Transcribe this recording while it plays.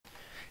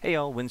Hey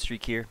all,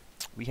 Winstreak here.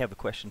 We have a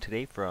question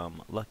today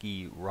from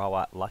Lucky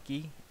Rawat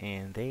Lucky,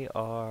 and they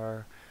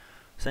are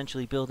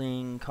essentially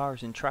building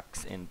cars and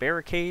trucks and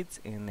barricades,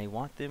 and they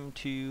want them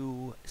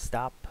to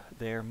stop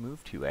their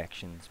MoveTo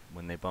actions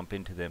when they bump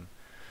into them.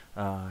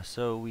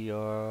 So we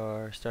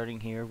are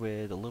starting here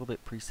with a little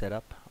bit pre-set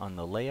up on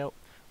the layout.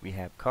 We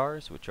have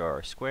cars, which are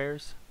our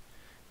squares.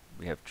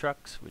 We have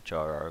trucks, which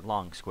are our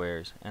long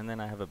squares, and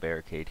then I have a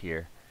barricade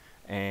here.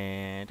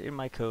 And in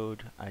my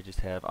code, I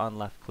just have on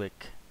left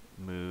click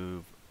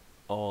move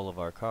all of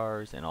our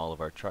cars and all of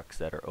our trucks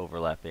that are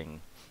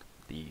overlapping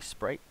the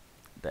sprite.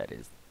 That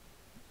is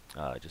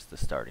just the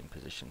starting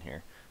position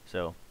here.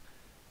 So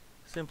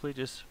simply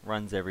just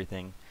runs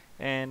everything,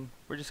 and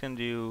we're just going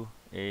to do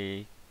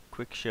a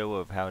quick show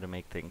of how to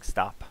make things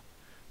stop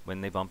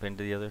when they bump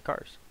into the other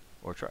cars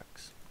or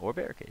trucks or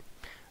barricade.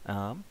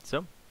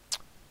 So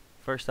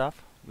first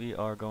off, we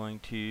are going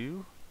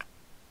to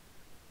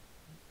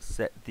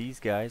set these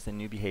guys a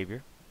new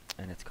behavior,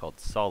 and it's called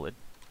solid.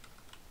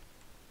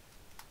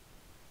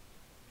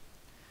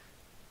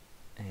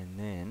 And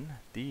then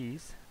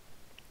these,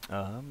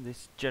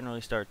 this generally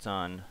starts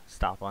on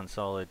stop on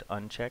solid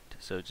unchecked,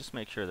 so just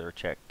make sure they're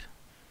checked.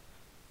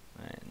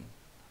 And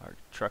our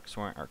trucks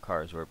weren't, our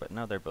cars were, but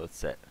now they're both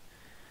set.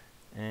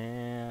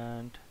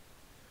 And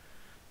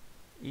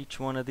each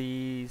one of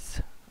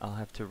these I'll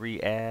have to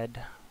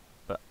re-add,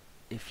 but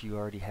if you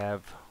already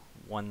have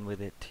one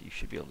with it, you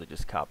should be able to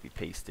just copy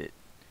paste it,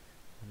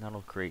 and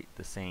that'll create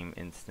the same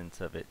instance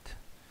of it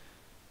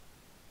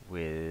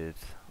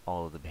with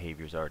all of the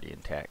behaviors already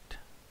intact.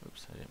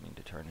 Oops, I didn't mean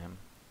to turn him.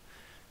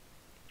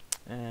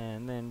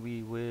 And then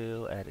we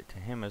will add it to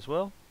him as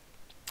well,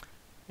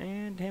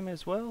 and him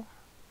as well.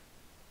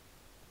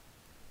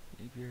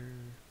 Behavior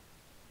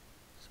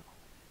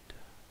solid.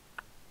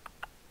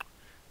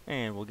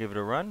 And we'll give it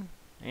a run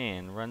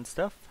and run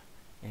stuff.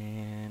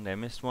 And I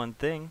missed one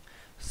thing,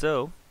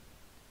 so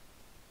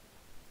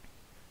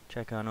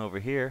check on over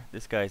here.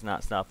 This guy's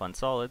not stop on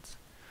solids,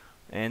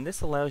 and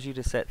this allows you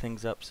to set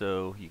things up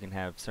so you can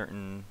have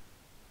certain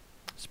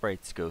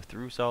sprites go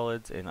through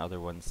solids and other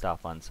ones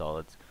stop on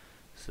solids.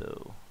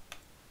 So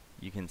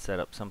you can set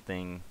up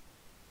something,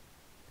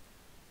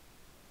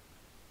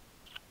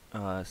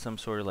 some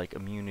sort of like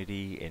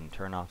immunity, and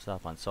turn off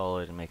stop on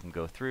solid and make them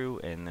go through,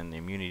 and then the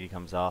immunity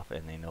comes off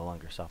and they no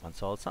longer stop on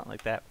solid, something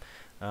like that.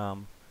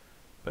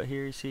 But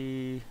here you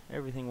see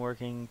everything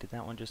working. Did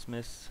that one just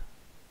miss?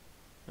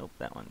 Nope,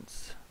 that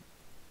one's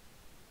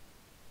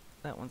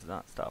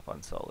not stop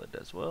on solid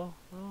as well.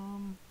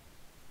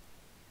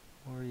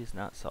 Or he's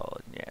not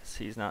solid. Yes,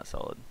 he's not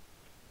solid.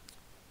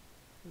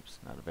 Oops,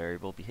 not a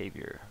variable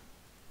behavior.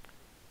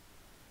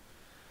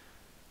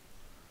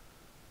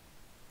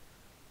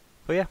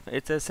 But yeah,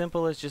 it's as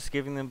simple as just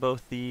giving them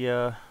both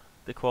the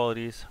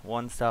qualities,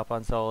 one stop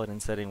on solid,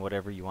 and setting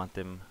whatever you want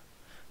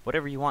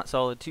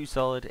solid to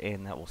solid,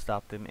 and that will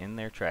stop them in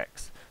their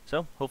tracks.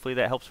 So hopefully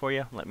that helps for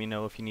you. Let me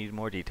know if you need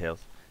more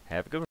details. Have a good one.